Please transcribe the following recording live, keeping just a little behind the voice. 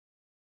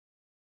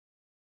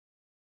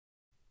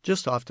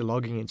Just after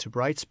logging into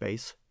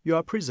Brightspace, you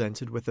are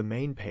presented with the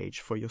main page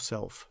for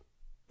yourself.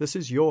 This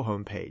is your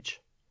home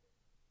page.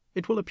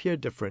 It will appear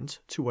different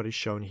to what is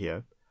shown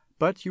here,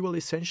 but you will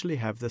essentially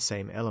have the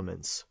same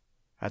elements.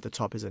 At the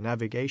top is a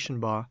navigation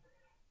bar,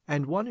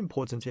 and one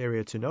important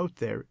area to note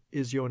there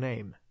is your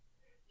name.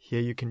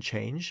 Here you can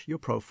change your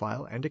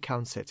profile and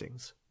account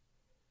settings.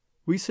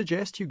 We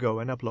suggest you go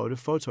and upload a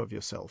photo of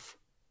yourself.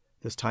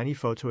 This tiny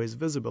photo is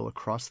visible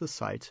across the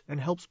site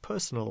and helps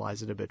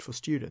personalize it a bit for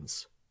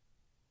students.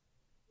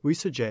 We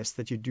suggest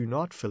that you do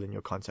not fill in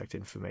your contact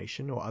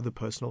information or other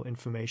personal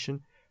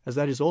information, as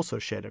that is also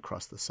shared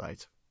across the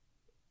site.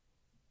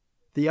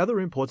 The other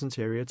important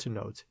area to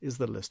note is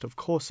the list of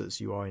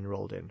courses you are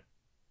enrolled in.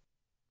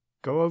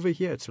 Go over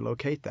here to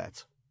locate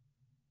that.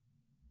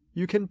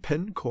 You can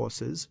pin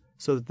courses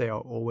so that they are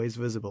always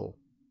visible.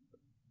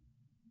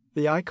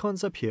 The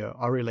icons up here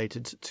are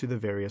related to the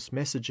various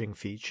messaging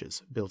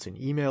features built in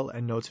email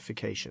and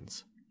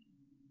notifications.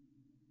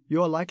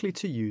 You are likely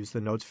to use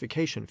the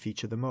notification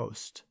feature the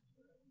most.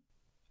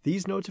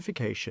 These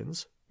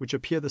notifications, which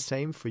appear the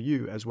same for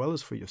you as well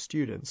as for your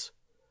students,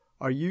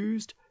 are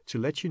used to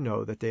let you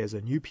know that there is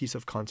a new piece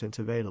of content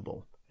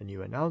available, a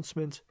new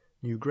announcement,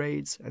 new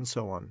grades, and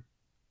so on.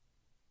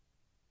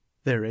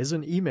 There is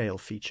an email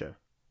feature,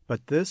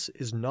 but this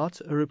is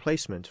not a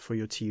replacement for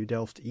your TU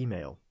Delft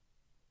email.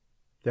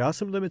 There are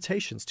some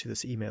limitations to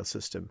this email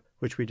system,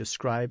 which we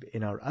describe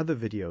in our other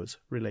videos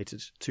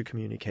related to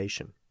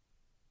communication.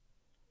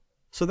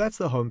 So that's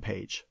the home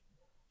page.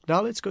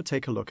 Now let's go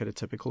take a look at a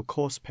typical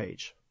course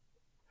page.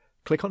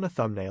 Click on a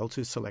thumbnail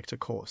to select a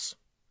course.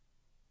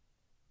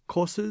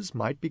 Courses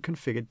might be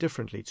configured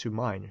differently to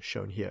mine,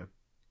 shown here.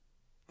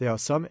 There are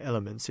some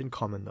elements in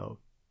common though.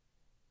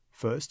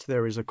 First,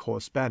 there is a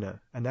course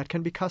banner, and that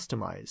can be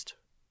customized.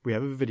 We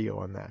have a video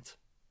on that.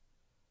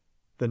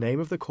 The name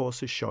of the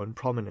course is shown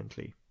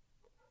prominently.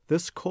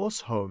 This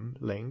course home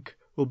link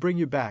will bring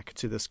you back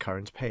to this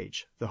current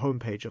page, the home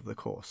page of the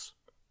course.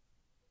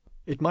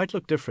 It might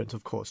look different,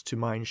 of course, to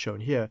mine shown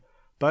here,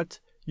 but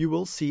you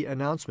will see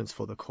announcements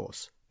for the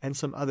course and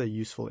some other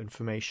useful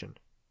information.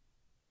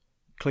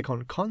 Click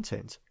on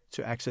Content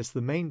to access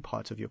the main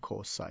part of your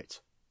course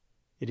site.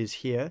 It is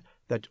here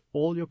that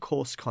all your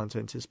course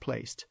content is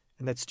placed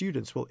and that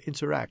students will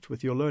interact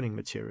with your learning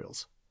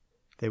materials.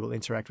 They will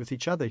interact with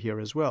each other here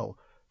as well,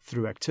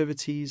 through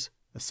activities,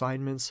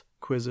 assignments,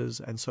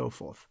 quizzes, and so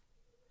forth.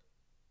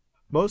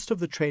 Most of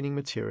the training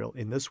material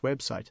in this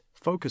website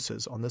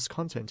focuses on this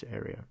content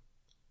area.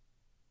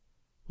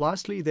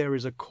 Lastly, there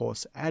is a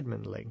course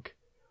admin link.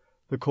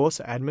 The course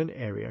admin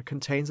area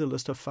contains a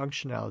list of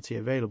functionality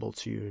available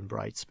to you in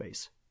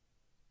Brightspace.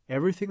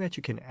 Everything that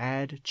you can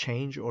add,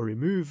 change, or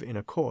remove in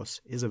a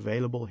course is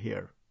available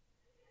here.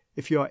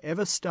 If you are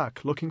ever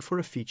stuck looking for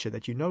a feature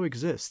that you know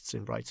exists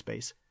in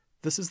Brightspace,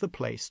 this is the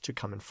place to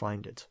come and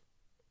find it.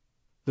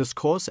 This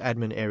course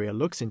admin area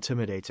looks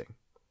intimidating.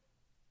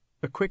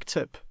 A quick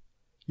tip: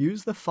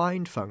 use the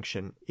find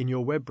function in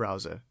your web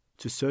browser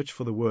to search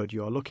for the word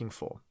you are looking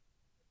for.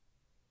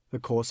 The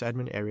course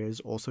admin area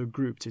is also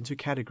grouped into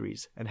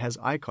categories and has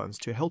icons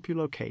to help you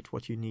locate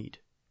what you need.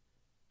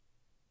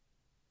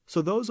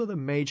 So those are the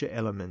major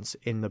elements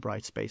in the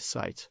Brightspace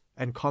site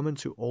and common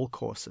to all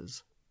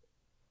courses.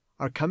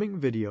 Our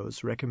coming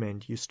videos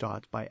recommend you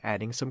start by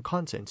adding some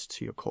content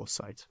to your course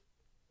site.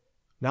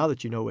 Now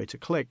that you know where to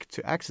click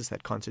to access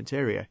that content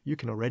area, you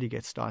can already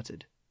get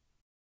started.